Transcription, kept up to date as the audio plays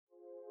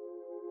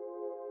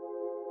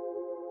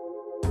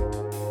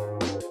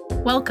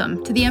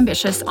Welcome to the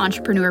Ambitious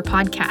Entrepreneur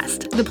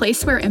Podcast, the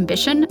place where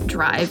ambition,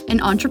 drive, and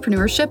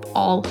entrepreneurship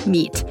all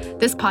meet.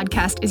 This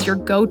podcast is your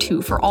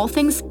go-to for all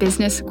things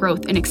business,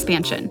 growth, and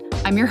expansion.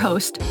 I'm your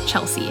host,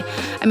 Chelsea.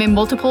 I'm a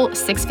multiple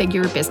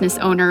six-figure business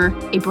owner,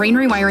 a brain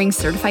rewiring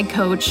certified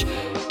coach,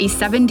 a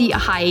 7D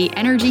high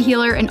energy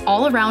healer, and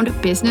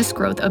all-around business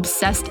growth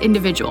obsessed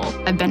individual.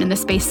 I've been in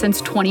this space since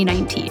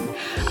 2019.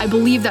 I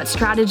believe that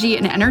strategy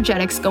and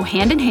energetics go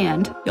hand in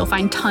hand. You'll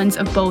find tons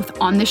of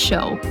both on this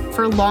show.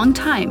 For a long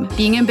time,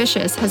 being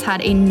ambitious has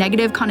had a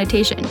negative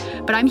connotation,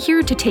 but I'm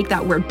here to take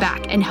that word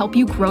back and help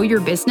you grow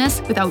your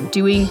business without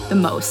doing the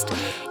most.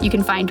 You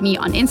can find me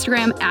on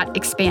Instagram at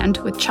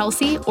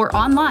expandwithchelsea or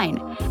online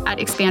at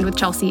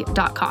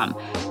expandwithchelsea.com.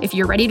 If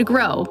you're ready to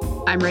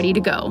grow, I'm ready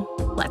to go.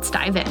 Let's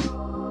dive in.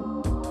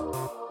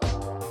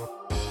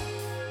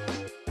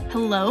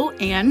 Hello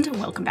and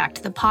welcome back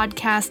to the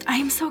podcast. I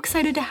am so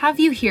excited to have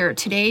you here.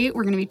 Today,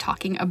 we're going to be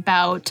talking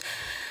about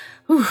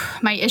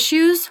my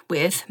issues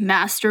with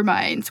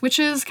masterminds, which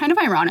is kind of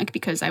ironic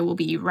because I will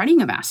be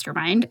running a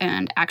mastermind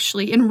and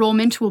actually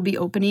enrollment will be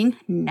opening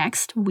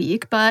next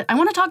week. But I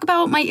want to talk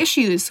about my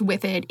issues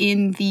with it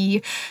in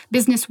the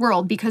business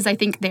world because I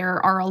think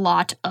there are a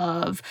lot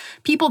of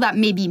people that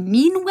maybe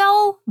mean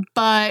well,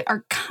 but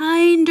are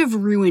kind of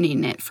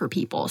ruining it for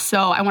people.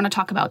 So I want to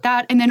talk about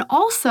that. And then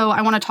also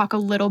I want to talk a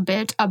little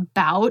bit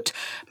about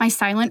my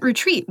silent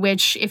retreat,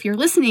 which if you're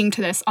listening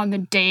to this on the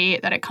day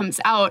that it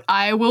comes out,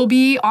 I will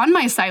be on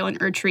my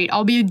silent retreat.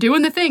 I'll be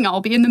doing the thing.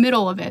 I'll be in the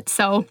middle of it.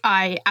 So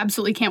I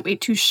absolutely can't wait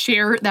to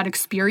share that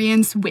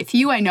experience with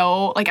you. I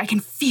know, I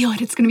can feel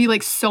it. It's going to be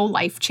so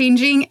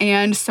life-changing.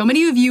 And so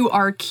many of you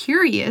are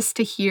curious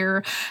to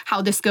hear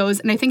how this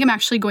goes. And I think I'm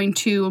actually going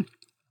to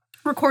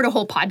record a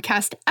whole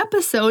podcast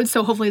episode.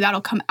 So hopefully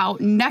that'll come out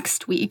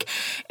next week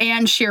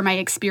and share my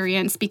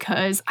experience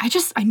because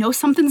I know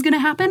something's going to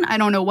happen. I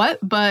don't know what,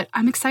 but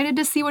I'm excited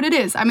to see what it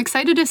is. I'm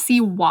excited to see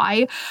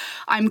why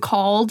I'm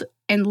called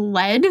and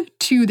led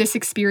to this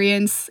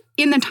experience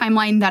in the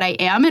timeline that I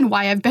am and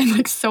why I've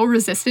been so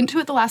resistant to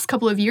it the last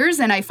couple of years.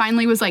 And I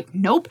finally was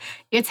nope,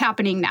 it's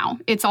happening now.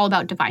 It's all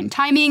about divine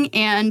timing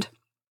and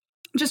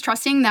just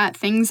trusting that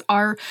things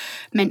are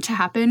meant to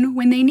happen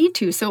when they need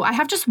to. So I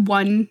have just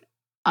one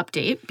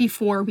update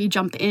before we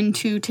jump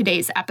into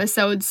today's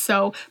episode.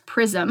 So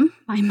Prism,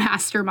 my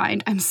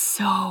mastermind, I'm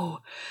so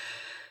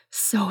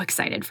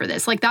excited for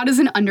this. That is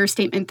an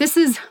understatement. This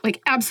is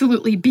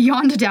absolutely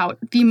beyond a doubt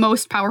the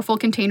most powerful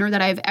container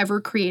that I've ever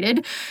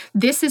created.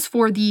 This is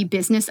for the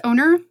business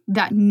owner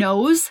that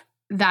knows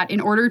that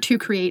in order to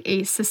create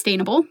a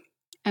sustainable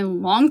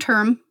and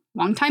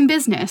long-time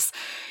business,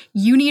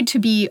 you need to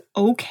be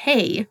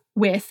okay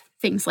with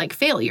things like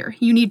failure.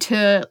 You need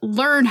to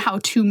learn how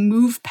to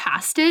move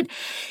past it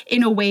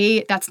in a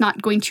way that's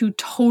not going to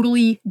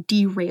totally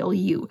derail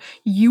you.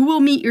 You will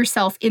meet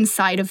yourself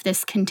inside of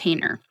this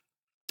container.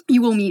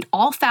 You will meet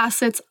all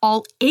facets,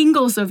 all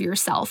angles of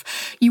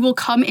yourself. You will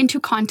come into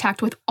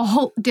contact with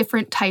all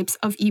different types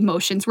of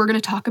emotions. We're going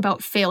to talk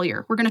about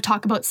failure. We're going to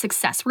talk about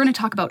success. We're going to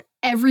talk about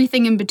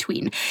everything in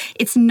between.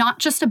 It's not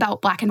just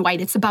about black and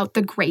white. It's about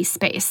the gray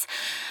space.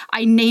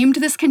 I named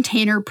this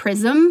container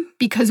Prism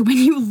because when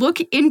you look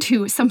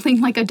into something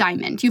like a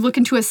diamond, you look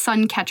into a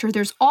sun catcher,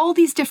 there's all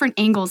these different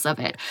angles of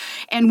it.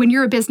 And when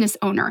you're a business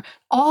owner,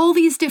 all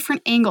these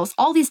different angles,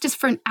 all these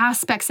different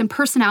aspects and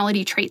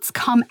personality traits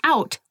come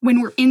out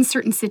when we're in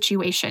certain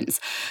situations.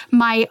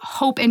 My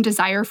hope and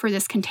desire for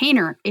this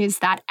container is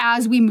that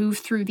as we move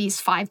through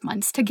these 5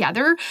 months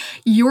together,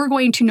 you're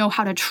going to know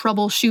how to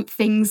troubleshoot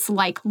things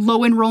like low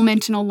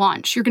enrollment in a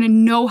launch. You're going to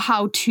know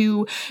how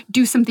to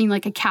do something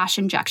like a cash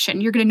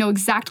injection. You're going to know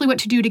exactly what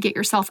to do to get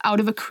yourself out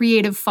of a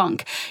creative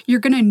funk. You're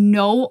going to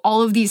know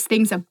all of these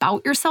things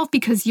about yourself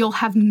because you'll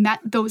have met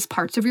those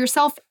parts of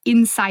yourself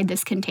inside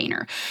this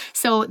container.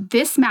 So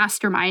this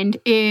mastermind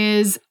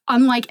is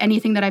unlike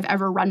anything that I've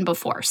ever run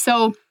before.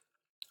 So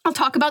I'll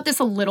talk about this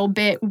a little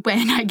bit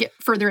when I get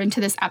further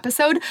into this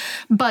episode,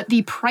 but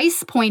the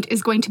price point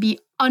is going to be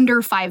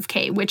under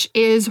 $5,000, which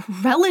is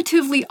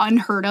relatively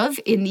unheard of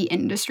in the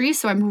industry.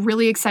 So I'm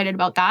really excited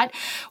about that.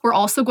 We're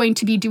also going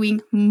to be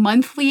doing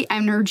monthly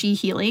energy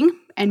healing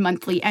and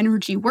monthly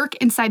energy work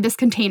inside this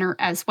container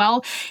as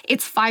well.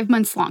 It's 5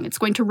 months long. It's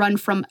going to run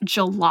from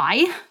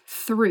July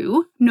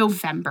through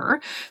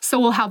November. So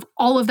we'll have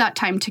all of that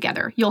time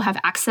together. You'll have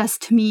access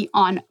to me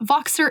on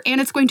Voxer, and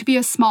it's going to be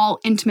a small,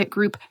 intimate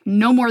group,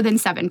 no more than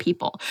 7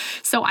 people.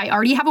 So I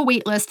already have a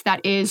wait list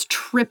that is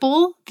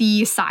triple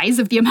the size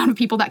of the amount of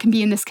people that can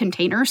be in this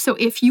container. So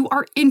if you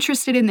are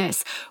interested in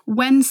this,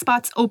 when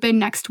spots open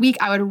next week,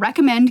 I would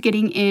recommend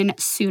getting in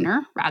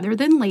sooner rather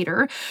than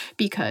later,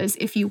 because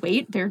if you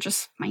wait, there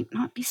just might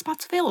not be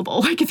spots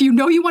available. If you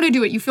know you want to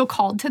do it, you feel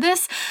called to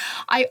this.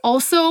 I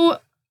also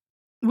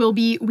will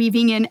be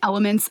weaving in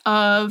elements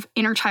of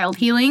inner child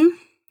healing.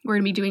 We're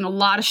going to be doing a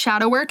lot of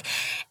shadow work.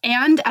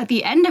 And at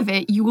the end of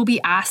it, you will be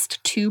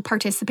asked to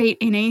participate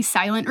in a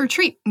silent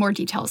retreat. More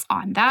details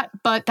on that,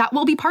 but that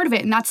will be part of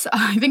it. And that's,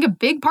 I think, a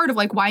big part of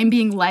why I'm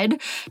being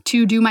led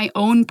to do my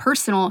own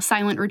personal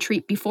silent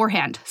retreat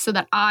beforehand so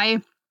that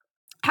I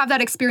have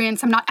that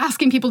experience. I'm not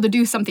asking people to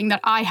do something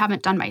that I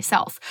haven't done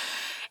myself.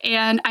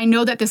 And I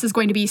know that this is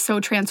going to be so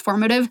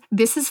transformative.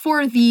 This is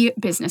for the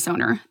business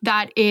owner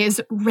that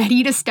is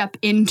ready to step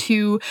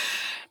into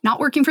not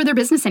working for their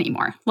business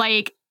anymore.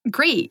 Like,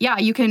 great. Yeah,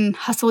 you can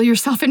hustle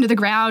yourself into the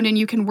ground and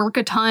you can work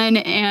a ton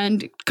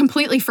and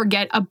completely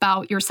forget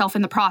about yourself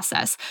in the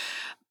process.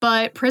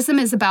 But Prism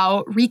is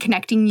about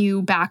reconnecting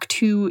you back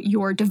to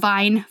your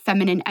divine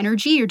feminine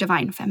energy, your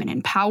divine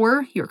feminine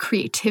power, your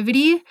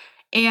creativity.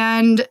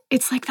 And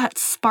it's like that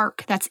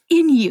spark that's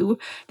in you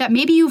that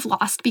maybe you've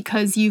lost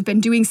because you've been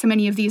doing so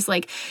many of these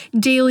like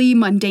daily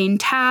mundane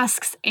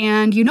tasks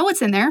and you know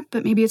it's in there,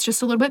 but maybe it's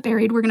just a little bit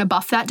buried. We're going to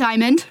buff that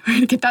diamond. We're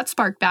going to get that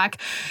spark back.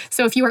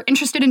 So if you are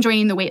interested in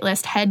joining the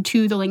waitlist, head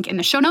to the link in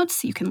the show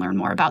notes. You can learn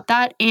more about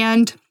that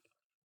and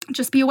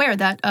just be aware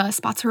that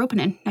spots are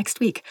opening next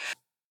week.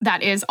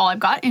 That is all I've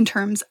got in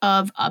terms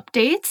of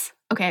updates.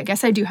 Okay, I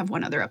guess I do have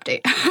one other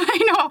update. I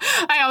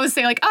know I always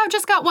say like, oh, I've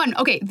just got one.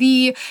 Okay,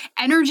 the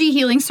Energy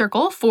Healing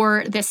Circle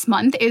for this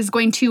month is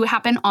going to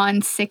happen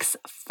on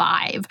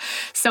 6/5.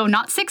 So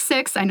not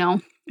 6/6. I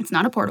know it's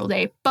not a portal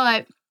day,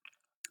 but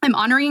I'm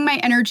honoring my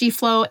energy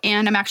flow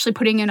and I'm actually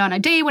putting it on a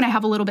day when I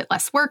have a little bit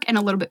less work and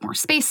a little bit more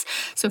space.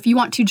 So if you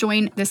want to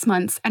join this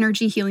month's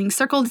Energy Healing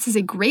Circle, this is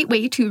a great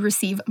way to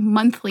receive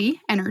monthly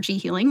energy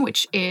healing,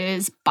 which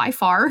is by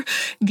far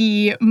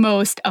the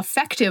most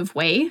effective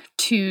way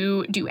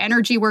to do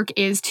energy work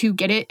is to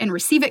get it and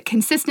receive it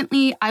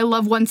consistently. I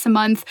love once a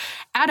month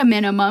at a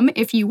minimum.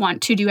 If you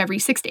want to do every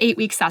 6 to 8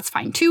 weeks, that's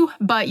fine too.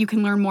 But you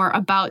can learn more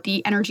about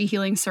the Energy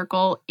Healing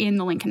Circle in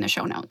the link in the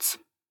show notes.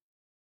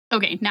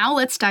 Okay, now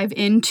let's dive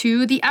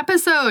into the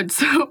episode.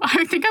 So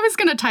I think I was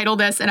going to title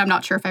this, and I'm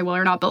not sure if I will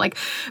or not, but like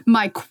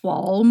my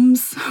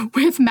qualms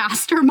with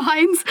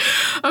masterminds.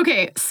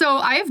 Okay, so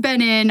I've been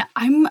in,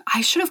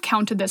 I should have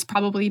counted this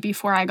probably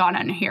before I got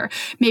on here.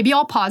 Maybe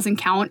I'll pause and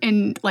count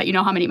and let you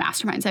know how many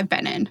masterminds I've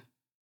been in.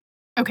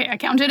 Okay, I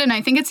counted and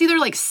I think it's either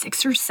like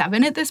 6 or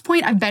 7 at this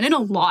point. I've been in a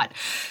lot.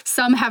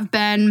 Some have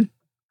been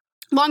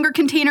longer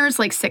containers,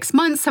 like 6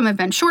 months. Some have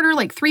been shorter,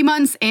 like 3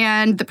 months.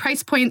 And the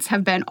price points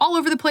have been all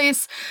over the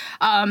place.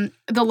 The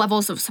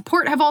levels of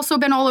support have also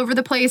been all over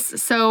the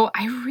place. So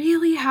I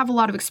really have a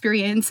lot of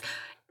experience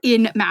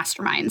in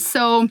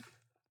masterminds.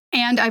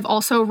 And I've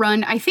also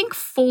run, I think,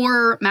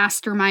 4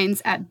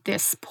 masterminds at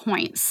this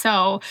point.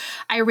 So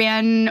I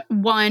ran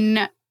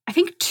one, I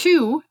think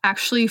 2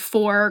 actually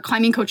for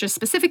climbing coaches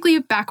specifically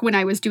back when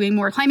I was doing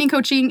more climbing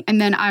coaching.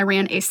 And then I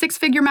ran a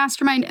 6-figure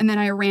mastermind. And then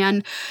I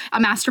ran a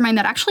mastermind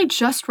that actually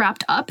just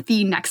wrapped up,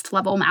 the Next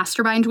Level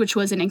Mastermind, which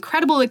was an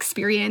incredible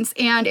experience.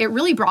 And it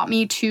really brought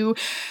me to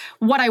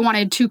what I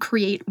wanted to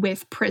create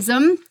with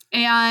Prism.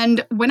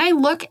 And when I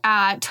look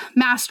at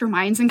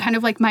masterminds and kind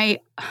of like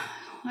my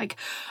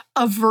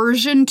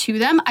aversion to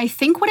them, I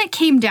think what it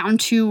came down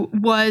to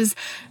was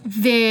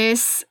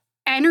this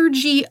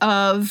energy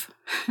of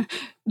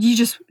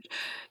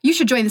you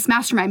should join this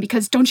mastermind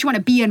because don't you want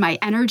to be in my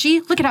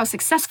energy? Look at how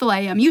successful I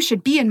am. You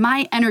should be in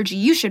my energy.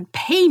 You should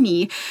pay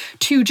me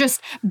to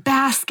just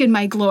bask in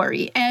my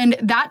glory. And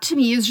that to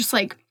me is just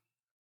like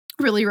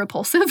really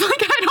repulsive.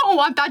 Like I don't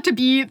want that to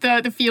be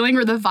the feeling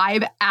or the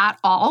vibe at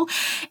all.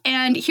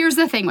 And here's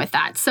the thing with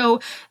that. So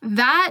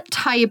that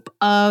type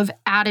of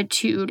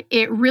attitude,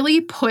 it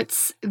really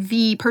puts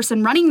the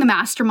person running the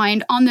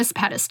mastermind on this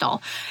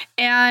pedestal.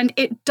 And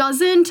it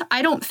doesn't,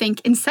 I don't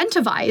think,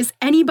 incentivize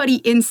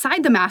anybody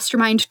inside the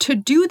mastermind to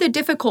do the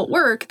difficult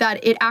work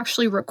that it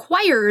actually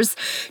requires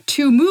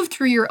to move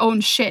through your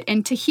own shit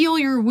and to heal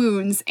your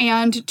wounds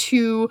and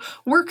to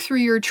work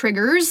through your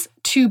triggers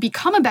to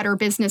become a better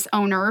business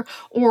owner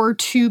or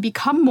to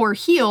become more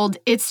healed.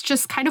 It's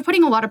just kind of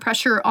putting a lot of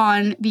pressure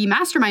on the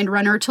mastermind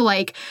runner to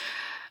like,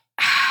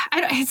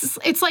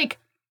 it's like,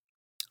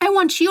 I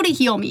want you to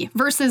heal me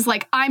versus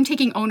like I'm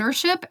taking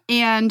ownership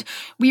and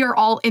we are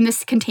all in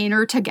this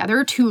container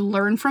together to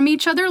learn from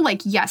each other.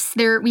 Like, yes,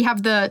 we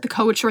have the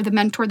coach or the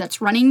mentor that's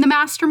running the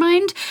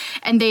mastermind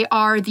and they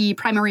are the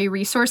primary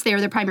resource. They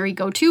are the primary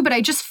go-to, but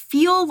I just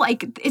feel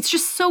like it's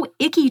just so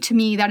icky to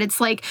me that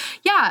it's like,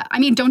 yeah, I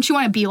mean, don't you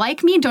want to be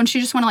like me? Don't you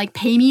just want to like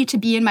pay me to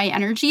be in my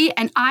energy?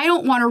 And I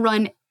don't want to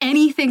run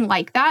anything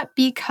like that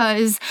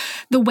because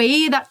the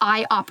way that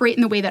I operate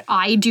and the way that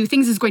I do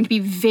things is going to be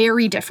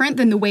very different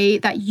than the way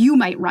that you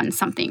might run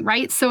something,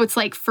 right? So it's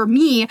like for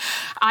me,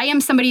 I am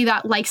somebody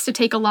that likes to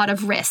take a lot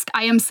of risk.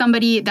 I am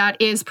somebody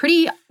that is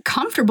pretty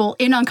comfortable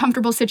in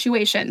uncomfortable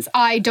situations.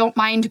 I don't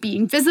mind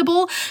being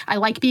visible. I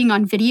like being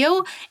on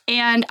video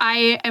and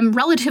I am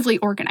relatively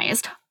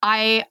organized.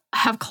 I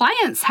have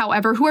clients,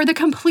 however, who are the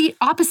complete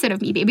opposite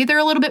of me. Maybe they're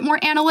a little bit more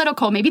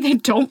analytical. Maybe they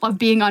don't love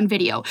being on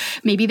video.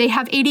 Maybe they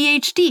have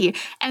ADHD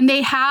and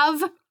they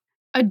have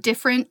a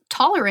different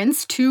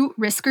tolerance to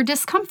risk or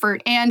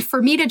discomfort. And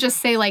for me to just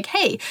say like,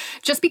 hey,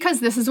 just because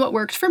this is what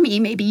worked for me,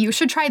 maybe you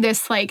should try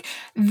this. Like,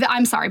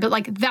 I'm sorry, but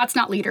like, that's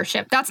not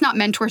leadership. That's not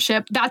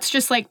mentorship. That's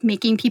just like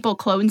making people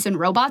clones and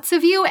robots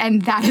of you.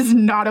 And that is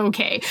not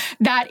okay.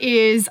 That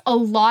is a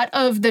lot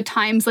of the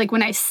times, like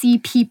when I see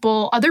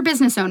people, other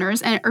business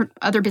owners or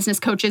other business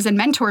coaches and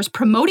mentors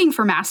promoting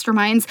for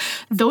masterminds,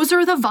 those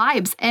are the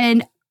vibes.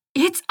 And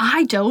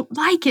I don't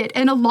like it.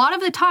 And a lot of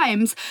the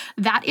times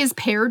that is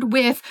paired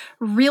with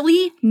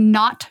really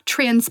not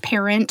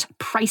transparent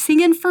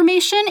pricing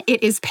information.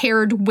 It is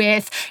paired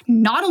with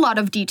not a lot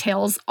of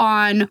details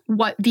on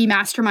what the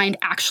mastermind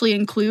actually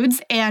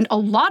includes. And a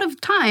lot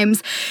of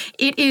times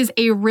it is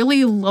a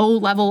really low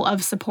level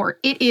of support.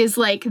 It is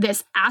like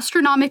this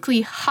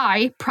astronomically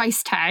high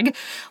price tag,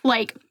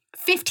 like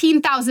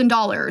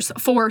 $15,000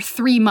 for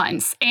 3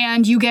 months,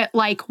 and you get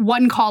like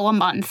 1 call a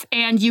month,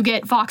 and you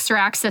get Voxer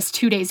access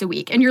 2 days a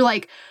week. And you're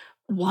like,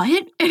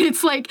 what? And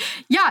it's like,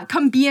 yeah,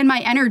 come be in my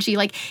energy.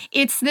 Like,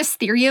 it's this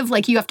theory of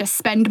like, you have to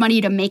spend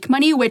money to make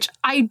money, which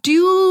I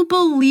do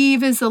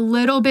believe is a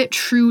little bit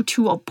true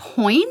to a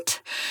point.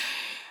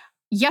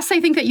 Yes,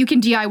 I think that you can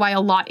DIY a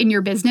lot in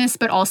your business,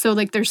 but also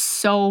like there's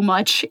so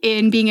much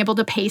in being able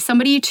to pay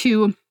somebody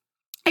to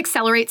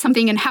accelerate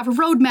something and have a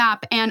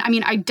roadmap. And I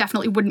mean, I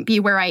definitely wouldn't be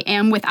where I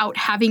am without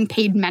having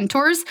paid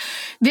mentors.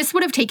 This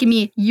would have taken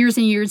me years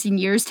and years and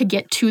years to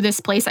get to this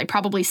place. I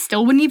probably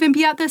still wouldn't even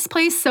be at this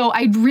place. So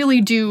I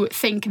really do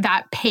think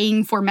that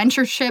paying for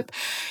mentorship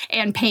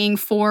and paying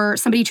for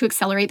somebody to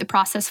accelerate the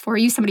process for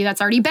you, somebody that's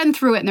already been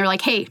through it, and they're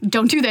like, hey,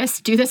 don't do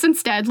this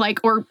instead, like,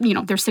 or, you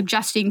know, they're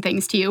suggesting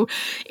things to you,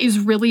 is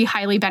really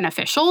highly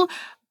beneficial.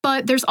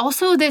 But there's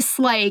also this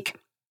like,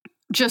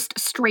 just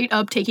straight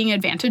up taking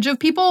advantage of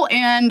people.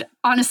 And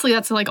honestly,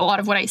 that's like a lot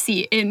of what I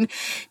see in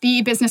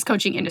the business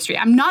coaching industry.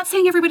 I'm not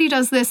saying everybody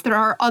does this. There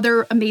are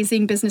other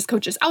amazing business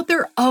coaches out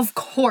there, of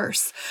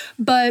course.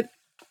 But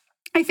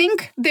I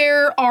think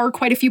there are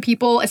quite a few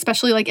people,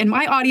 especially like in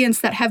my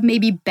audience, that have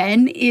maybe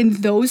been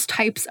in those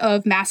types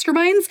of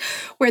masterminds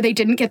where they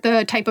didn't get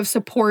the type of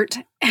support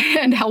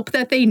and help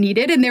that they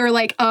needed. And they were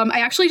like,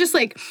 I actually just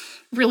like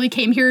really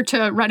came here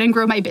to run and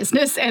grow my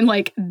business. And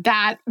like,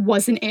 that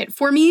wasn't it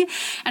for me.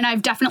 And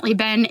I've definitely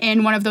been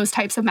in one of those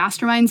types of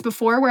masterminds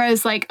before, where I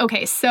was like,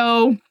 okay,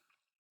 so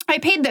I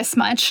paid this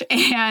much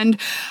and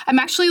I'm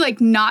actually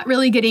like not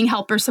really getting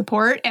help or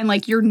support. And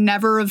like, you're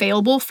never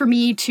available for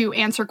me to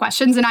answer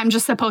questions. And I'm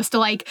just supposed to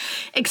like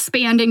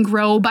expand and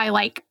grow by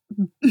like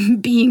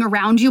being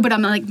around you, but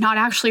I'm like not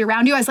actually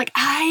around you. I was like,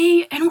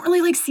 I don't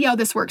really like see how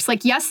this works.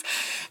 Like, yes,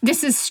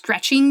 this is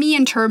stretching me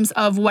in terms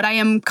of what I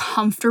am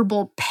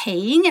comfortable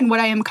paying and what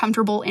I am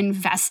comfortable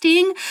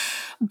investing,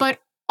 but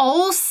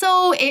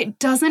also it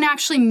doesn't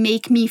actually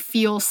make me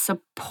feel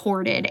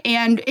supported.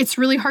 And it's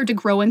really hard to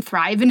grow and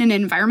thrive in an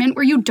environment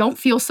where you don't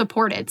feel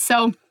supported.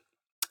 So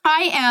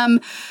I am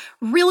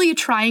really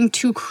trying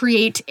to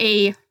create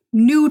a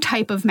new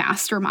type of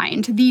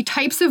mastermind, the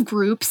types of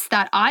groups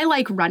that I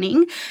like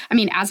running. I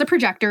mean, as a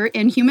projector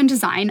in human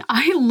design,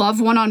 I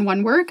love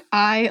one-on-one work.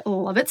 I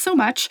love it so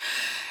much.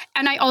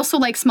 And I also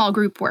like small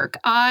group work.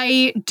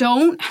 I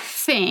don't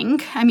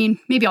think, I mean,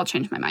 maybe I'll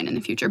change my mind in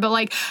the future, but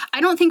like, I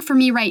don't think for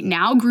me right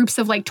now, groups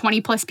of like 20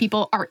 plus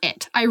people are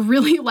it. I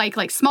really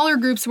like smaller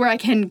groups where I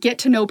can get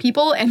to know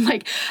people and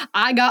like,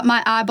 I got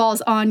my eyeballs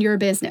on your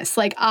business.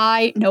 Like,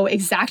 I know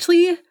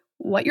exactly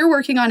what you're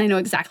working on. I know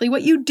exactly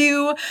what you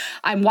do.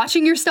 I'm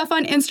watching your stuff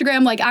on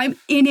Instagram. Like, I'm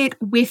in it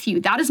with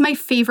you. That is my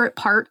favorite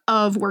part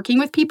of working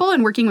with people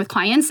and working with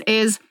clients,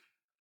 is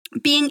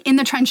being in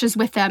the trenches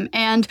with them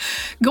and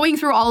going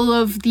through all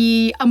of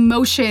the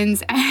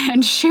emotions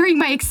and sharing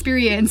my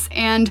experience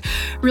and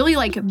really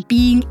like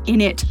being in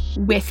it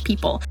with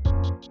people.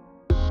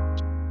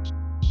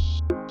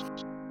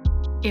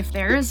 If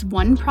there is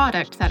one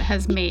product that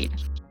has made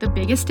the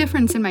biggest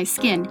difference in my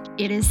skin,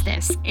 it is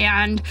this.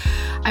 And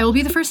I will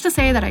be the first to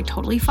say that I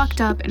totally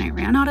fucked up and I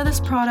ran out of this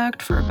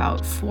product for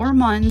about 4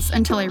 months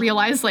until I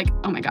realized like,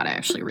 oh my God, I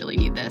actually really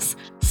need this.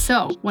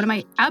 So one of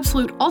my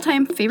absolute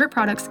all-time favorite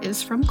products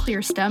is from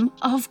ClearStem.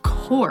 Of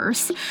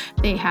course,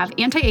 they have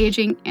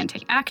anti-aging,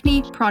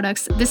 anti-acne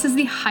products. This is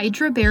the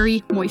Hydra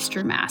Berry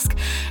Moisture Mask.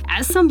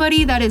 As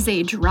somebody that is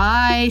a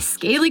dry,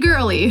 scaly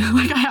girly,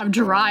 like I have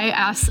dry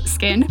ass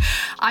skin,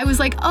 I was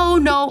like, oh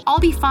no, I'll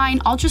be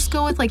fine. I'll just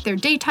go with like their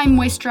daytime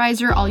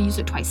moisturizer. I'll use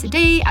it twice a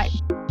day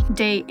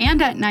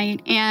and at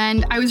night.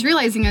 And I was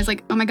realizing, I was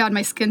like, oh my God,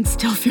 my skin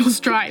still feels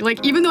dry.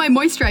 Like, even though I'm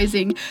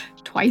moisturizing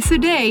twice a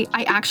day,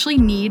 I actually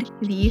need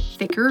the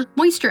thicker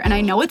moisture. And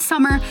I know it's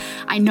summer,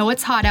 I know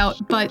it's hot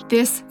out, but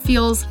this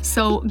feels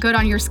so good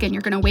on your skin.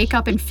 You're gonna wake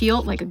up and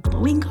feel like a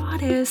glowing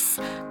goddess.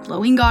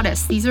 Glowing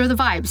goddess. These are the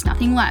vibes,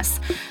 nothing less.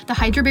 The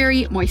Hydra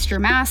Berry Moisture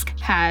Mask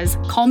has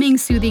calming,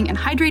 soothing, and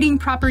hydrating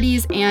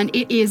properties, and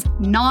it is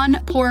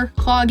non-pore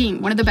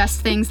clogging. One of the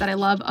best things that I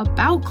love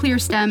about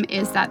ClearStem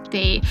is that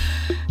they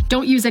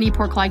don't use any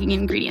pore clogging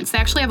ingredients. They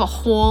actually have a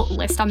whole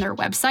list on their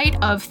website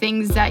of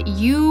things that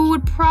you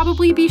would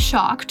probably be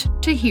shocked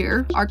to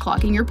hear are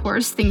clogging your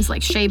pores. Things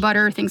like shea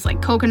butter, things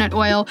like coconut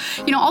oil,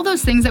 all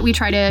those things that we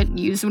try to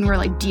use when we're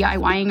like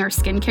DIYing our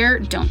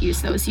skincare. Don't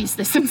use those, use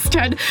this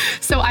instead.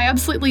 So I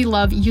absolutely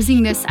love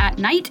using this at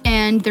night,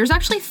 and there's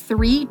actually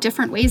 3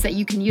 different ways that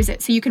you can use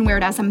it. So you can wear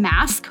it as a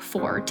mask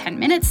for 10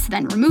 minutes,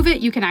 then remove it.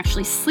 You can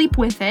actually sleep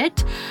with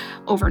it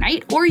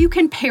overnight, or you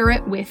can pair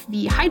it with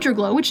the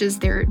Hydroglow, which is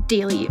their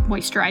daily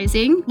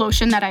moisturizing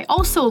lotion that I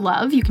also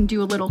love. You can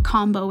do a little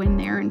combo in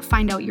there and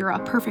find out your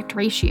perfect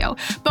ratio.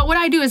 But what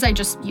I do is I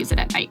just use it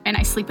at night and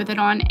I sleep with it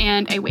on,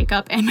 and I wake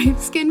up and my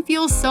skin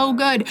feels so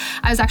good.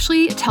 I was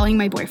actually telling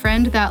my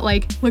boyfriend that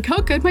look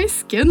how good my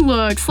skin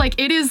looks.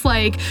 It is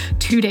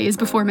 2 days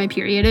before my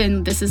period,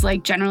 and this is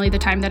generally the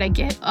time that I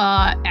get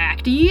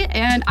acne,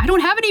 and I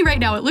don't have any right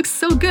now. It looks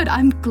so good.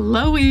 I'm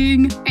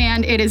glowing.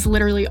 And it is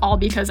literally all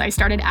because I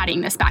started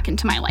adding this back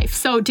into my life.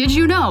 So did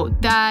you know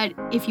that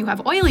if you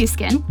have oily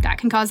skin, that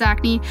can cause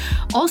acne?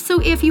 Also,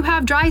 if you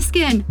have dry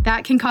skin,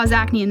 that can cause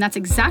acne, and that's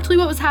exactly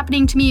what was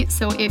happening to me.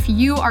 So if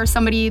you are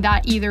somebody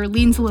that either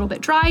leans a little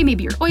bit dry,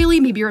 maybe you're oily,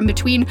 maybe you're in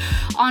between,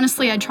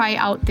 honestly, I'd try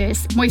out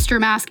this moisture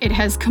mask. It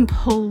has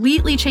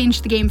completely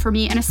changed the game for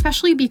me, and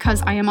especially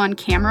because I am on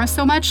camera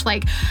so much,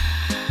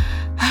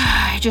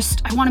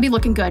 I want to be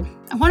looking good.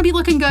 I want to be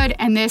looking good,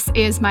 and this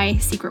is my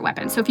secret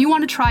weapon. So if you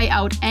want to try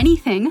out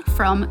anything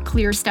from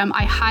Clear Stem,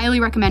 I highly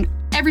recommend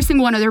every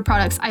single one of their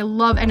products. I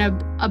love and am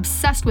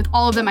obsessed with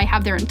all of them. I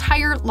have their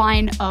entire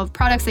line of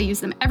products. I use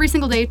them every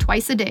single day,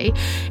 twice a day.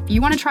 If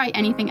you want to try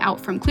anything out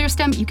from Clear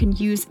Stem, you can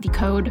use the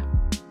code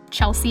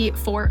Chelsea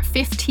for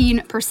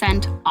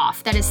 15%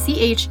 off. That is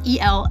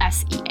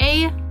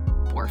CHELSEA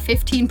for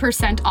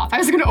 15% off. I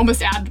was going to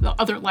almost add the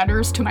other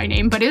letters to my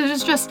name, but it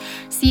is just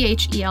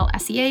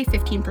CHELSEA,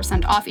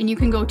 15% off. And you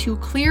can go to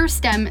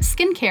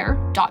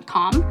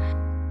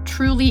clearstemskincare.com.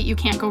 Truly, you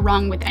can't go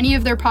wrong with any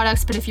of their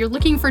products, but if you're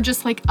looking for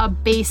just a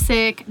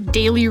basic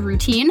daily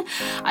routine,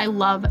 I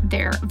love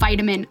their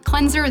vitamin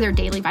cleanser, their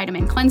daily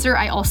vitamin cleanser.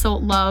 I also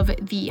love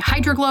the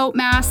Hydroglow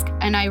mask,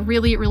 and I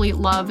really, really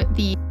love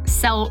the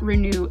Cell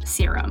Renew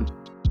serum.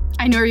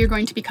 I know you're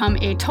going to become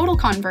a total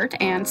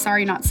convert, and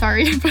sorry, not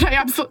sorry, but I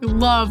absolutely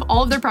love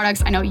all of their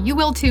products. I know you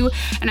will too,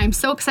 and I'm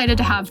so excited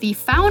to have the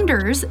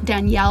founders,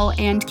 Danielle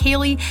and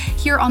Kaylee,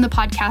 here on the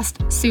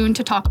podcast soon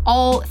to talk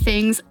all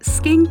things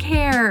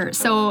skincare.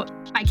 So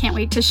I can't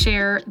wait to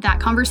share that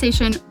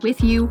conversation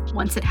with you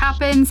once it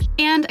happens.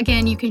 And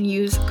again, you can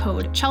use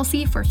code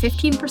Chelsea for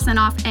 15%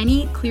 off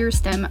any Clear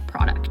Stem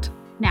product.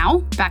 Now,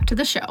 back to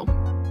the show.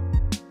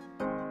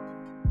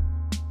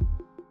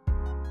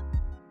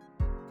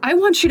 I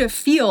want you to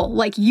feel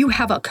like you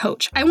have a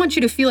coach. I want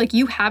you to feel like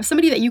you have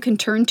somebody that you can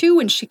turn to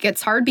when shit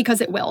gets hard, because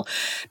it will.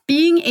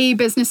 Being a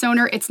business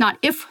owner, it's not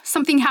if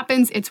something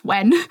happens, it's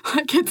when.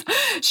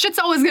 Shit's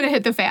always gonna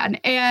hit the fan.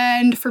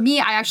 And for me,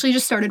 I actually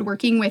just started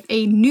working with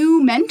a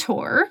new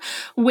mentor,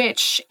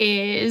 which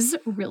is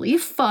really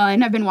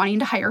fun. I've been wanting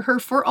to hire her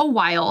for a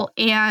while,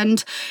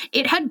 and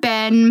it had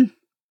been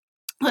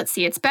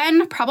it's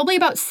been probably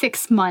about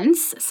 6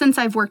 months since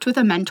I've worked with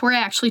a mentor. I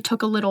actually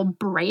took a little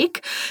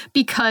break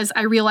because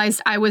I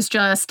realized I was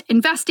just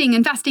investing,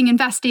 and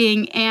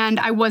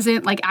I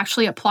wasn't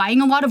actually applying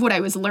a lot of what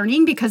I was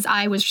learning because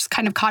I was just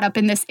kind of caught up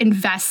in this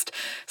invest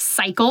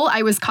cycle.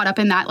 I was caught up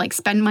in that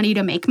spend money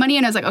to make money,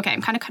 and I was like, okay,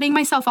 I'm kind of cutting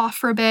myself off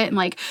for a bit,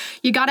 and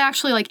you got to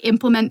actually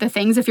implement the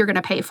things if you're going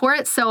to pay for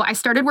it. So I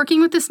started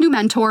working with this new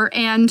mentor,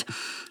 and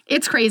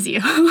it's crazy.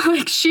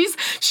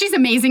 She's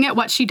amazing at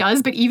what she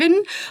does, but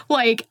even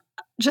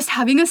just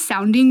having a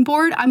sounding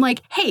board, I'm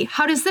like, hey,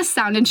 how does this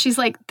sound? And she's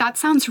like, that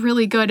sounds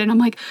really good. And I'm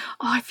like,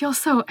 oh, I feel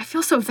so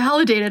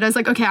validated. I was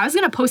like, okay, I was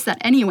going to post that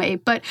anyway.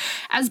 But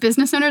as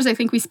business owners, I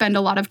think we spend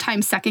a lot of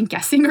time second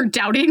guessing or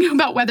doubting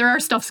about whether our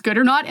stuff's good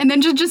or not. And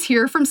then just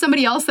hear from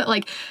somebody else that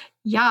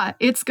yeah,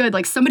 it's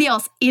good. Somebody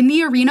else in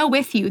the arena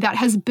with you that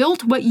has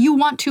built what you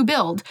want to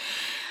build.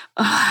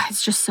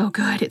 It's just so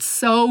good. It's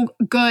so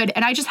good.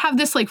 And I just have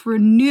this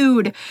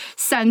renewed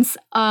sense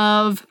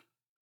of,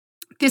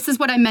 this is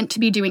what I'm meant to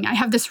be doing. I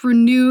have this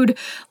renewed,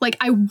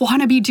 I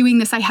want to be doing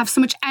this. I have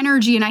so much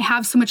energy, and I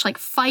have so much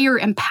fire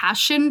and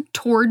passion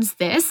towards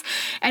this.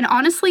 And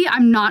honestly,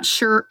 I'm not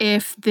sure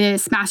if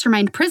this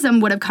Mastermind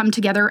Prism would have come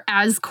together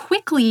as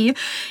quickly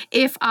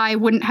if I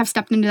wouldn't have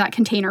stepped into that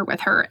container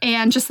with her.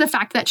 And just the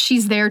fact that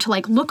she's there to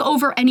look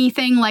over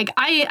anything.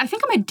 I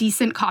think I'm a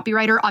decent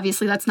copywriter.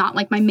 Obviously, that's not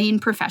my main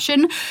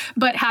profession,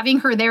 but having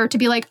her there to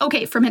be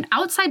okay, from an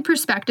outside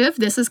perspective,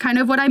 this is kind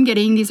of what I'm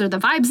getting. These are the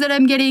vibes that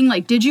I'm getting.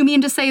 Did you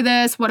mean to say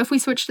this? What if we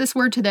switch this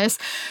word to this?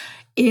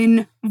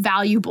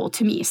 Invaluable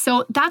to me.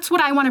 So that's what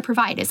I want to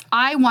provide, is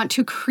I want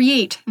to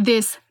create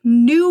this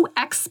new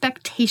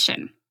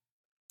expectation,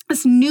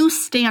 this new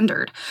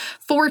standard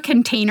for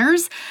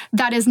containers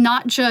that is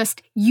not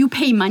just you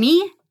pay money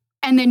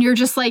and then you're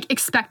just like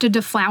expected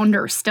to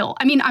flounder still.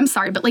 I mean, I'm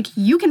sorry, but like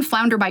you can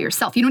flounder by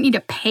yourself. You don't need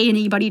to pay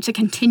anybody to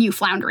continue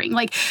floundering.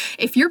 Like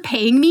if you're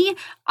paying me,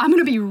 I'm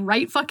going to be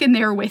right fucking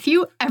there with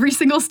you every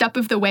single step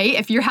of the way.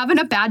 If you're having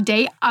a bad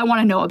day, I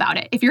want to know about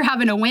it. If you're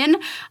having a win,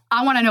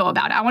 I want to know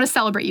about it. I want to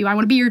celebrate you. I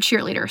want to be your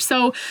cheerleader.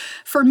 So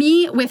for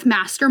me with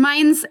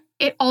Masterminds,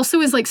 it also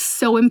is like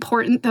so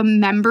important, the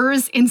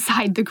members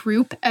inside the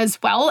group as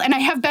well. And I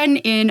have been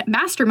in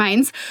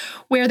masterminds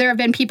where there have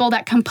been people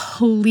that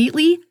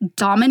completely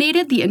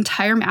dominated the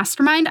entire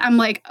mastermind. I'm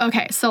like,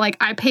 okay, so like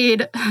I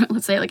paid,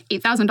 let's say like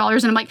 $8,000.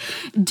 And I'm like,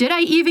 did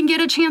I even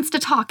get a chance to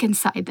talk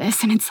inside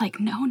this? And it's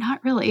like, no,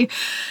 not really.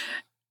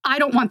 I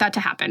don't want that to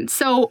happen.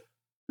 So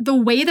the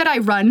way that I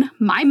run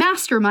my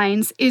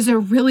masterminds is a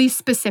really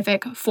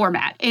specific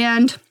format.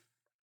 And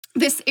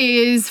this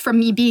is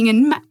from me being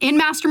in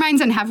masterminds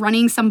and have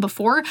running some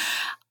before.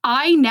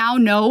 I now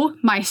know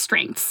my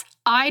strengths.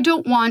 I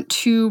don't want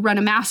to run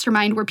a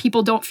mastermind where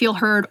people don't feel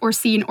heard or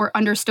seen or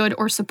understood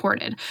or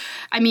supported.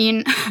 I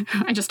mean,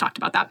 I just talked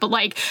about that, but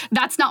like,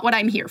 that's not what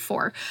I'm here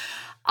for.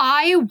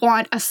 I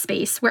want a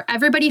space where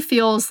everybody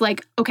feels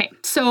like, okay,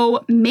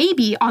 so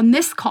maybe on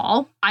this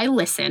call, I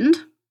listened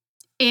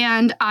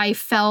and I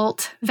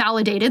felt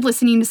validated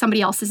listening to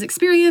somebody else's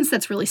experience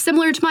that's really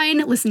similar to mine,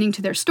 listening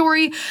to their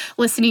story,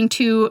 listening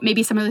to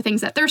maybe some of the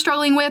things that they're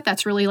struggling with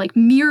that's really like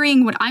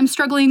mirroring what I'm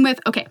struggling with.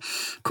 Okay,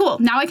 cool.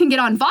 Now I can get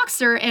on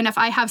Voxer, and if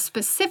I have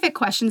specific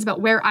questions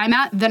about where I'm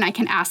at, then I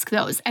can ask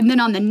those. And then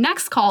on the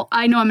next call,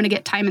 I know I'm going to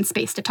get time and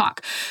space to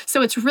talk.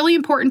 So it's really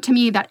important to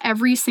me that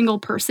every single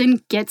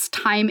person gets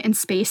time and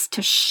space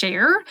to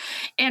share.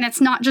 And it's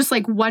not just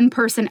like one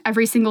person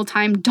every single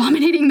time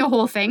dominating the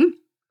whole thing.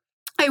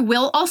 I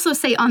will also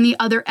say on the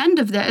other end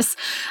of this,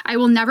 I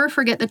will never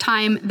forget the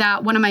time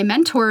that one of my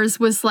mentors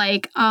was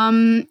like,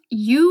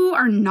 you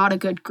are not a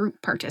good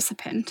group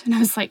participant. And I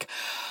was like,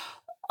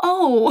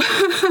 oh,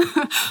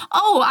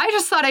 I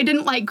just thought I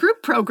didn't like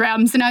group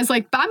programs. And I was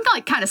like, but I'm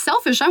like kind of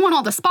selfish. I want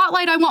all the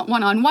spotlight. I want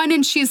one-on-one.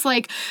 And she's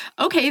like,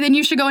 okay, then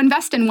you should go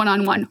invest in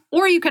one-on-one.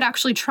 Or you could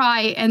actually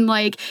try and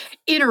like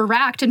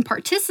interact and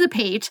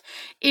participate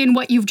in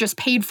what you've just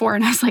paid for.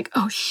 And I was like,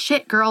 oh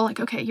shit, girl. Like,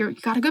 okay, you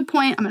got a good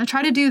point. I'm going to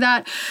try to do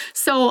that.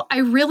 So I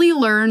really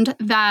learned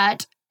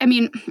that, I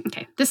mean,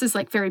 okay, this is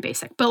like very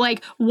basic, but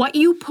like what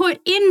you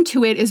put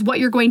into it is what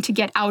you're going to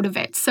get out of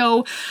it.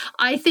 So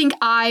I think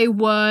I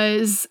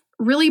was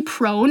really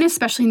prone,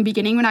 especially in the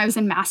beginning when I was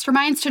in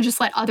masterminds, to just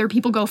let other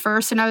people go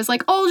first. And I was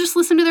like, oh, I'll just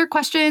listen to their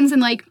questions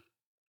and like,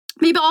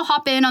 maybe I'll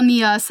hop in on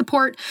the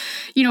support,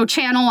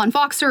 channel on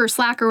Voxer or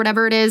Slack or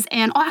whatever it is,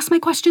 and I'll ask my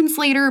questions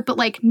later. But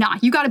like, nah,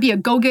 you got to be a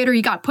go-getter.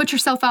 You got to put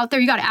yourself out there.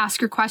 You got to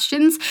ask your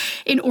questions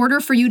in order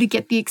for you to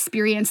get the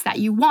experience that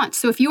you want.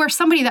 So if you are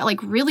somebody that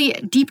like really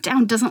deep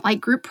down doesn't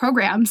like group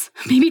programs,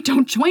 maybe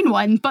don't join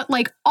one. But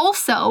like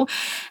also,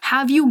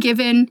 have you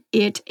given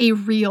it a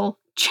real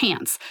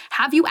chance?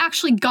 Have you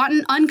actually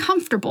gotten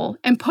uncomfortable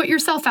and put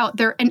yourself out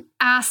there and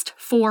asked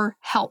for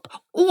help?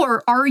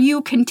 Or are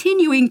you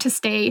continuing to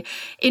stay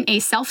in a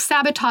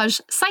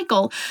self-sabotage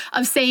cycle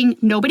of saying,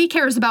 nobody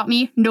cares about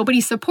me, nobody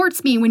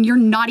supports me, when you're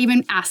not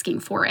even asking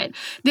for it?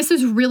 This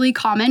is really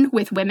common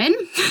with women.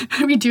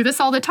 We do this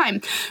all the time,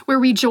 where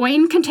we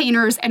join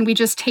containers and we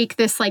just take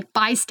this like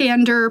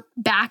bystander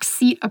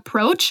backseat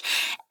approach,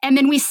 and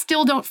then we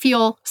still don't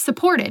feel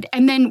supported.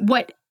 And then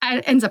what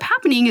ends up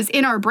happening is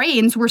in our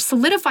brains, we're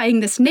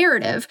solidifying this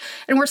narrative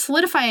and we're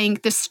solidifying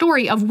this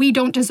story of we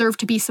don't deserve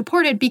to be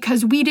supported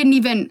because we didn't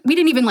even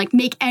like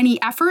make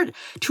any effort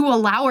to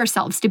allow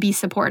ourselves to be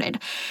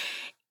supported.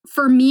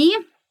 For me,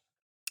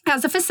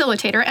 as a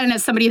facilitator and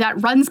as somebody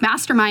that runs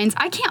masterminds,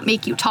 I can't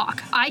make you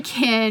talk. I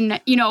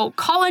can,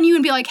 call on you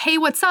and be like, hey,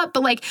 what's up?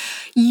 But like,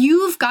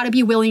 you've got to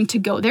be willing to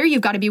go there.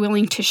 You've got to be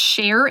willing to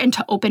share and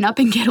to open up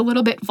and get a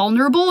little bit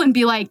vulnerable and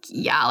be like,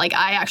 yeah, like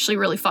I actually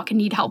really fucking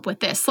need help with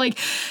this. Like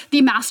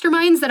the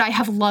masterminds that I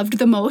have loved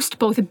the most,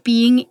 both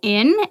being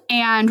in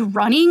and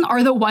running,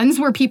 are the ones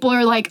where people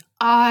are like,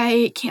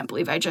 I can't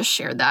believe I just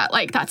shared that.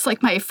 Like, that's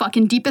like my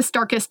fucking deepest,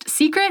 darkest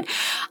secret.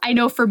 I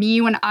know for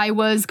me, when I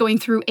was going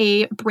through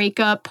a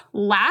breakup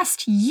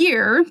last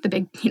year, the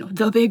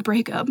big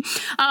breakup,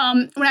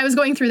 when I was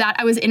going through that,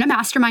 I was in a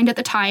mastermind at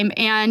the time,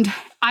 and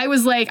I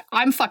was like,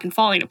 I'm fucking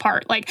falling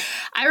apart. Like,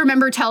 I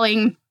remember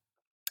telling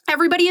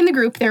everybody in the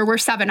group, there were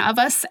 7 of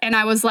us, and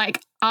I was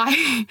like,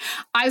 I'm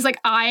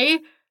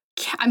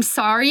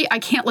sorry, I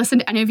can't listen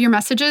to any of your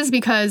messages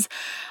because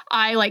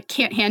I like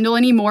can't handle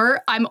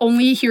anymore. I'm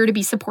only here to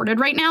be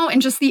supported right now.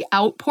 And just the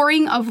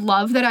outpouring of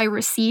love that I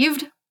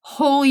received,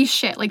 holy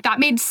shit, like that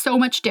made so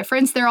much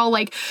difference. They're all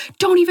like,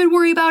 don't even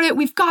worry about it.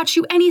 We've got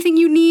you, anything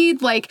you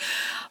need. Like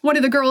one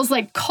of the girls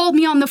like called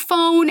me on the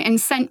phone and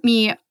sent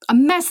me a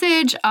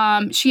message.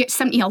 She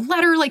sent me a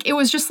letter. Like it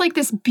was just like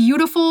this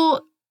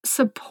beautiful,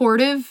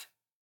 supportive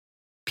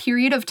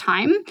period of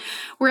time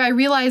where I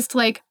realized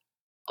like,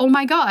 oh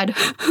my God,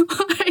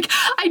 like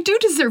I do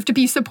deserve to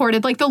be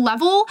supported. Like the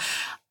level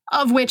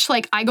of which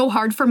like I go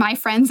hard for my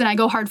friends and I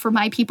go hard for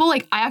my people.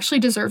 Like I actually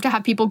deserve to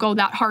have people go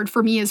that hard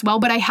for me as well,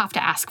 but I have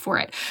to ask for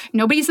it.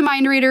 Nobody's a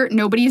mind reader.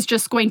 Nobody's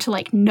just going to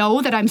like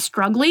know that I'm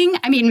struggling.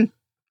 I mean,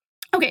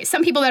 okay,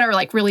 some people that are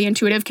like really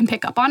intuitive can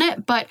pick up on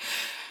it, but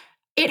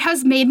it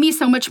has made me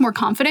so much more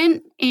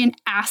confident in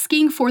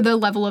asking for the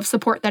level of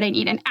support that I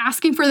need and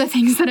asking for the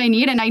things that I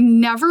need. And I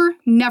never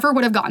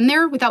would have gotten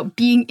there without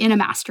being in a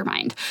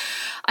mastermind.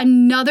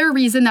 Another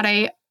reason that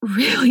I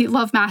really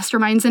love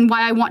masterminds and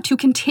why I want to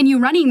continue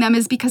running them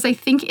is because I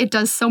think it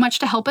does so much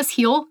to help us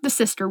heal the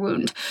sister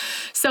wound.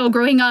 So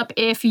growing up,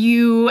 if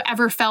you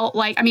ever felt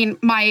like, I mean,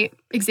 my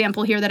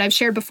example here that I've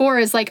shared before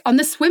is like on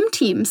the swim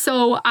team.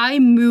 So I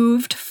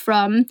moved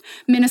from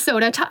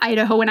Minnesota to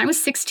Idaho when I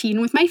was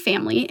 16 with my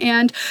family,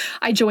 and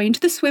I joined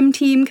the swim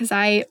team because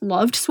I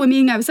loved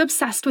swimming. I was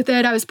obsessed with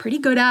it. I was pretty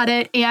good at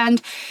it.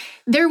 And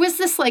there was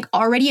this like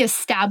already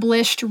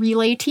established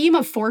relay team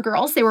of 4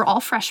 girls. They were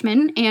all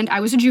freshmen and I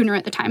was a junior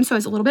at the time, so I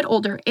was a little bit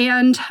older.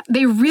 And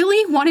they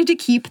really wanted to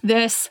keep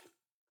this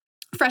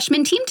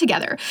freshman team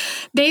together.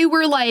 They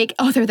were like,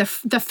 oh, they're the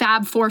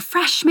Fab 4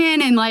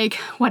 freshmen and like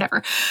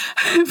whatever.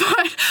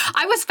 But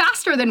I was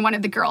faster than one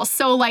of the girls.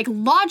 So like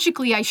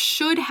logically, I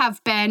should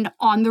have been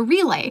on the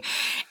relay.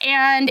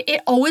 And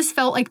it always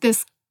felt like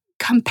this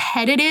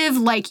competitive,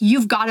 like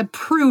you've got to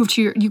prove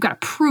to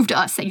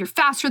us that you're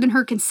faster than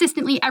her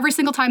consistently every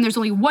single time. There's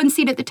only one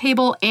seat at the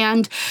table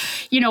and,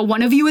 you know,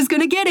 one of you is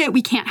going to get it.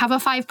 We can't have a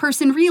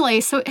 5-person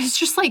relay. So it's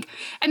just like,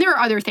 and there are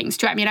other things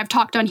too. I mean, I've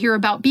talked on here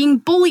about being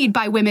bullied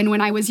by women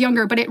when I was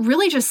younger, but it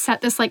really just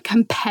set this like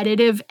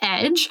competitive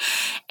edge.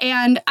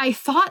 And I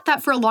thought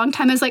that for a long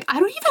time, I was like, I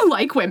don't even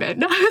like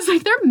women. I was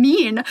like, they're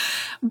mean.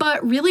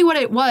 But really what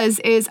it was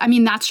is, I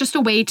mean, that's just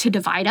a way to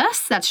divide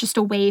us. That's just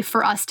a way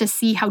for us to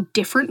see how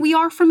different we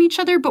are from each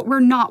other, but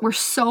we're not. We're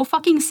so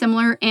fucking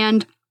similar.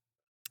 And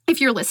if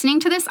you're listening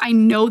to this, I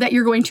know that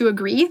you're going to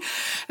agree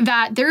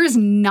that there is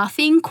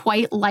nothing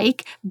quite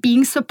like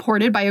being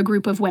supported by a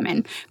group of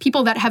women,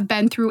 people that have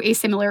been through a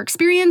similar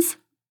experience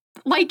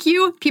like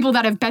you, people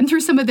that have been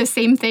through some of the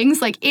same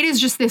things. Like it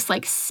is just this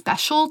like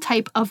special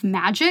type of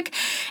magic,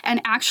 and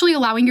actually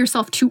allowing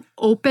yourself to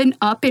open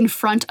up in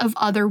front of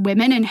other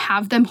women and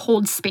have them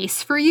hold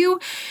space for you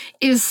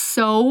is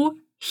so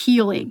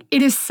healing.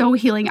 It is so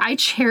healing. I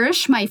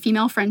cherish my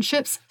female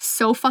friendships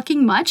so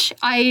fucking much.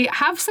 I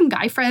have some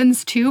guy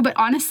friends too, but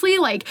honestly,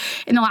 like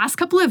in the last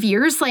couple of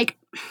years, like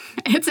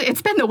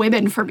it's been the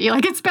women for me.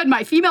 Like it's been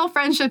my female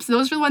friendships.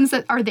 Those are the ones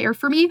that are there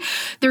for me.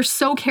 They're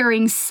so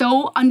caring,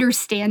 so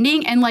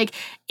understanding, and like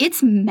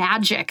it's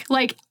magic.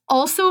 Like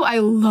also, I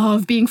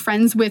love being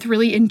friends with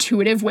really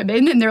intuitive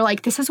women, and they're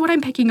like, this is what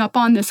I'm picking up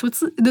on. This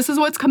is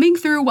what's coming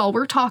through while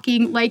we're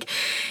talking. Like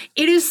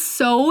it is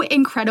so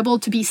incredible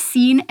to be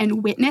seen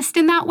and witnessed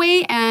in that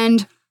way.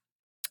 And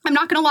I'm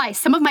not going to lie,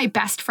 some of my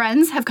best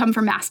friends have come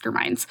from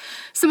masterminds.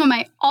 Some of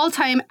my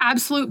all-time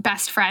absolute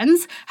best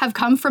friends have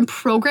come from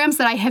programs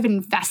that I have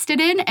invested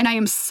in, and I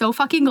am so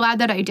fucking glad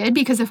that I did,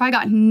 because if I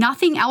got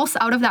nothing else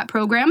out of that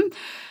program,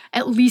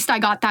 at least I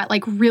got that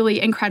like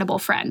really incredible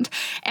friend.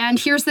 And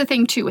here's the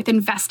thing too, with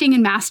investing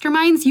in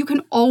masterminds, you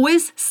can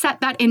always set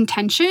that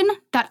intention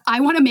that I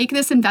want to make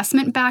this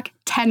investment back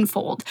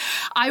tenfold.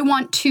 I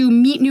want to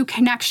meet new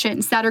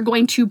connections that are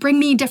going to bring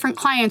me different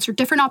clients or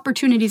different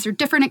opportunities or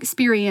different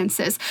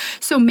experiences.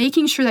 So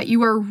making sure that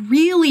you are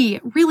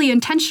really, really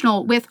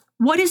intentional with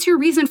what is your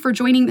reason for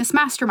joining this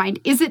mastermind?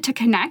 Is it to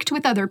connect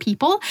with other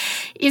people?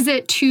 Is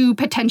it to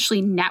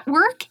potentially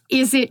network?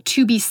 Is it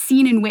to be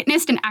seen and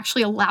witnessed and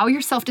actually allow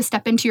yourself to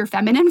step into your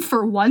feminine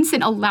for once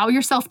and allow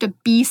yourself to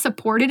be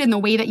supported in the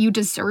way that you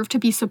deserve to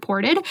be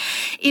supported?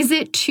 Is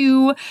it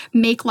to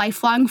make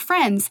lifelong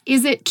friends?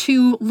 Is it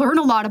to learn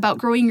a lot about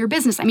growing your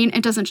business? I mean,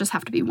 it doesn't just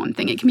have to be one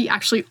thing. It can be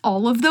actually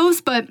all of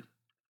those, but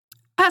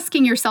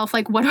asking yourself,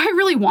 like, what do I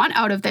really want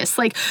out of this?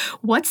 Like,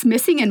 what's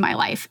missing in my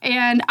life?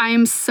 And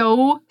I'm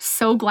so,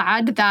 so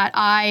glad that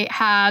I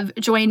have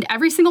joined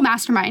every single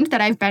mastermind that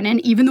I've been in,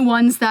 even the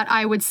ones that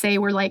I would say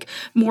were like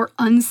more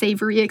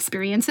unsavory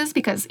experiences,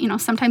 because, you know,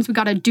 sometimes we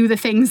got to do the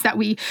things that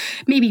we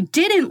maybe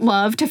didn't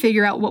love to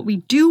figure out what we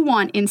do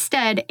want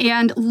instead.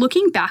 And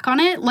looking back on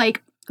it,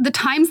 like the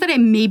times that I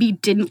maybe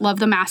didn't love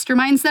the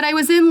masterminds that I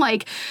was in,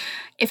 like,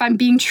 if I'm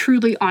being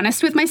truly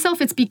honest with myself,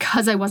 it's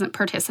because I wasn't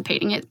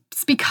participating.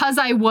 It's because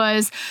I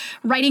was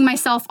writing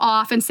myself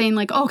off and saying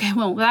like, okay,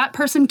 well, that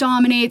person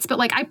dominates, but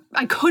like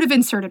I could have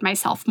inserted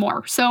myself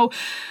more. So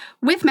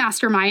with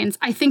masterminds,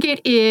 I think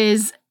it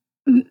is,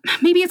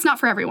 maybe it's not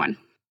for everyone.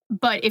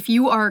 But if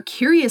you are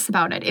curious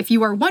about it, if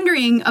you are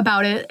wondering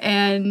about it,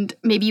 and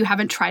maybe you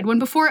haven't tried one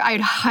before,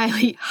 I'd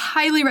highly,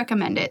 highly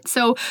recommend it.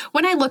 So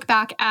when I look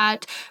back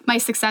at my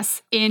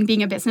success in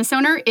being a business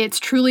owner, it's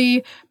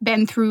truly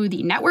been through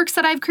the networks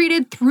that I've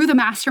created, through the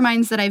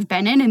masterminds that I've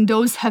been in, and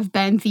those have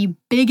been the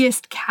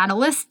biggest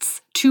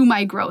catalysts to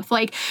my growth,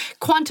 like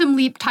quantum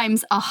leap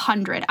times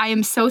 100. I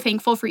am so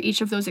thankful for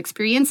each of those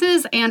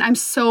experiences. And I'm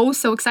so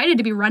excited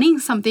to be running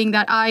something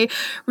that I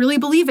really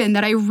believe in,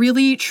 that I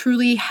really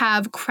truly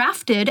have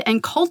crafted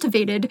and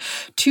cultivated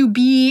to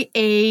be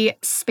a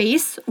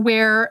space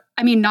where,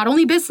 not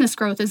only business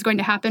growth is going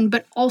to happen,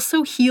 but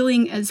also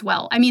healing as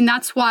well.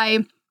 That's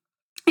why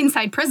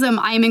inside Prism,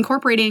 I am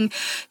incorporating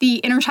the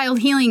inner child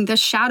healing, the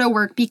shadow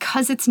work,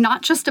 because it's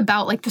not just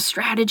about like the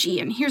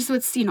strategy and here's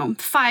what's,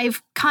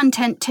 5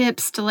 content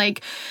tips to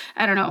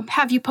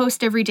have you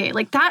post every day.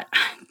 Like that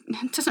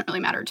doesn't really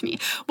matter to me.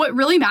 What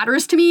really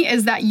matters to me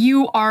is that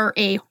you are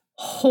a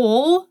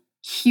whole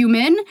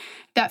human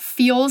that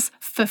feels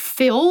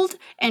fulfilled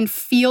and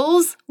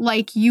feels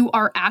like you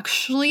are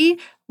actually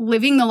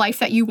living the life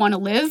that you want to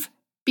live.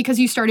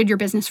 Because you started your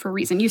business for a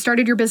reason. You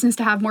started your business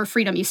to have more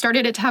freedom. You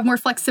started it to have more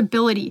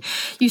flexibility.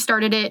 You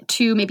started it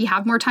to maybe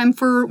have more time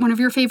for one of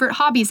your favorite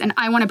hobbies. And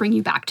I want to bring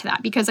you back to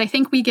that because I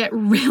think we get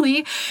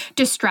really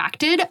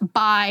distracted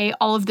by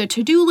all of the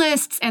to-do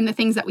lists and the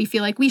things that we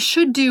feel like we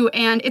should do.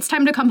 And it's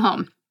time to come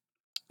home.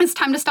 It's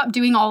time to stop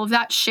doing all of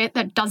that shit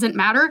that doesn't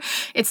matter.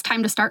 It's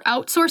time to start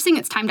outsourcing.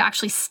 It's time to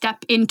actually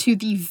step into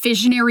the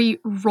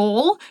visionary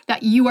role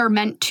that you are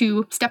meant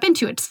to step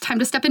into. It's time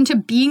to step into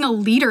being a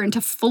leader and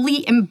to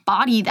fully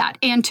embody that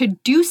and to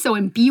do so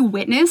and be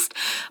witnessed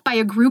by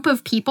a group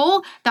of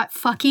people that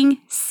fucking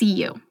see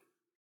you.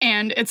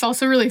 And it's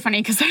also really funny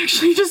because I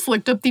actually just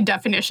looked up the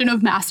definition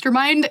of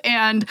mastermind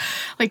and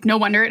no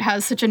wonder it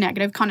has such a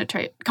negative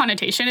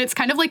connotation. It's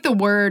kind of like the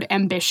word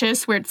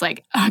ambitious where it's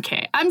like,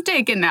 okay, I'm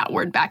taking that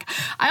word back.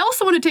 I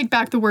also want to take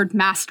back the word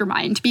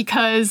mastermind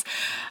because,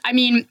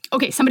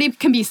 somebody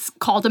can be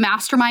called a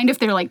mastermind if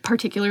they're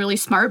particularly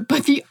smart,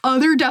 but the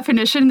other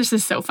definition, this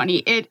is so funny,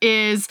 it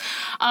is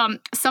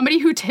somebody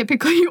who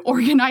typically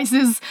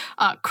organizes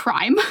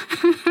crime.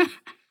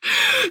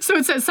 So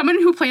it says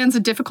someone who plans a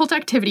difficult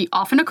activity,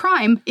 often a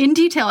crime, in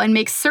detail and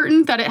makes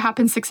certain that it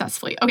happens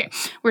successfully. Okay,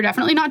 we're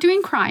definitely not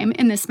doing crime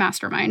in this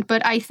mastermind,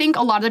 but I think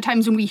a lot of the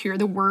times when we hear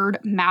the word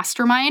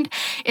mastermind,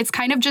 it's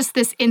kind of just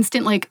this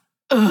instant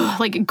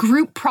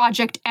group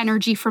project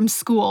energy from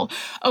school.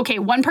 Okay,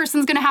 one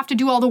person's going to have to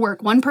do all the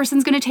work. One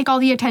person's going to take all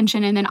the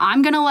attention and then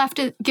I'm going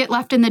to get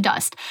left in the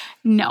dust.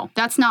 No,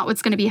 that's not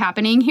what's going to be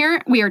happening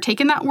here. We are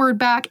taking that word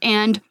back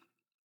and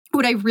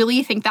what I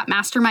really think that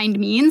mastermind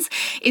means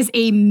is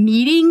a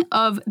meeting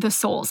of the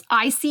souls.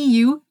 I see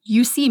you,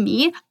 you see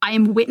me, I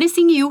am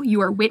witnessing you,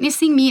 you are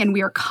witnessing me, and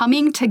we are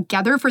coming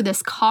together for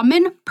this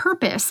common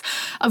purpose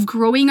of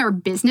growing our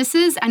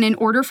businesses. And in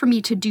order for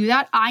me to do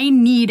that, I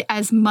need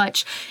as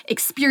much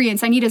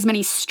experience, I need as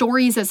many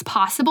stories as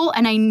possible,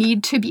 and I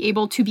need to be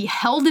able to be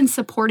held and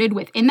supported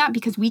within that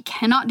because we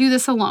cannot do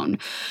this alone.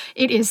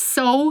 It is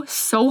so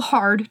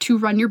hard to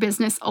run your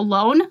business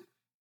alone.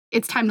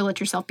 It's time to let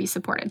yourself be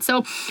supported.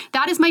 So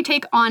that is my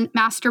take on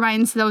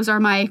masterminds. Those are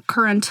my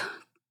current,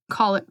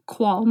 call it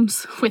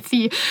qualms with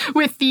the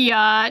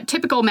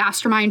typical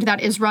mastermind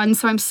that is run.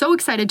 So I'm so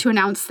excited to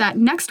announce that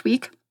next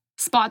week,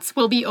 spots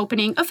will be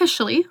opening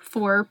officially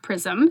for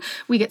Prism.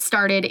 We get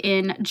started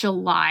in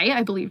July,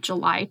 I believe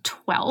July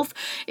 12th.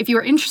 If you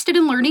are interested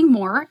in learning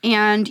more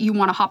and you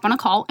want to hop on a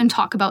call and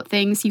talk about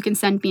things, you can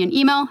send me an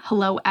email,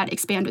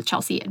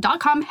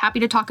 hello@expandwithchelsea.com. Happy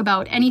to talk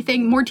about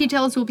anything. More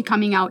details will be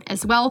coming out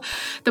as well.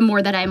 The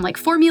more that I'm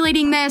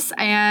formulating this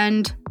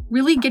and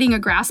really getting a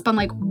grasp on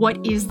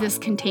what is this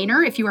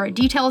container. If you are a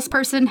details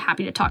person,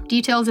 happy to talk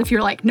details. If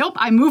you're nope,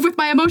 I move with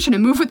my emotion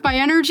and move with my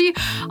energy,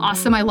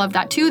 awesome. I love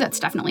that too.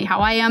 That's definitely how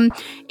I am.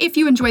 If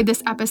you enjoyed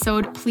this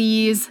episode,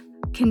 please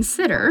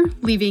consider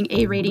leaving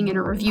a rating and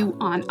a review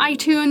on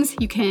iTunes.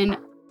 You can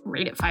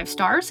rate it 5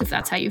 stars if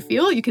that's how you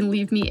feel. You can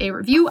leave me a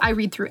review. I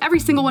read through every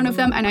single one of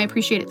them and I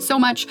appreciate it so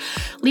much.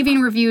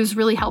 Leaving reviews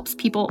really helps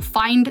people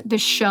find the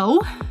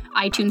show.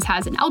 iTunes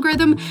has an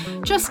algorithm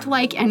just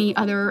like any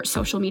other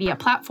social media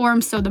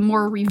platform. So the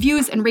more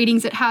reviews and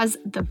ratings it has,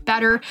 the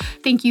better.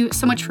 Thank you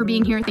so much for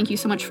being here. Thank you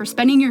so much for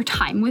spending your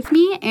time with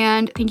me.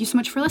 And thank you so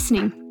much for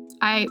listening.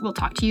 I will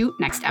talk to you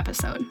next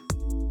episode.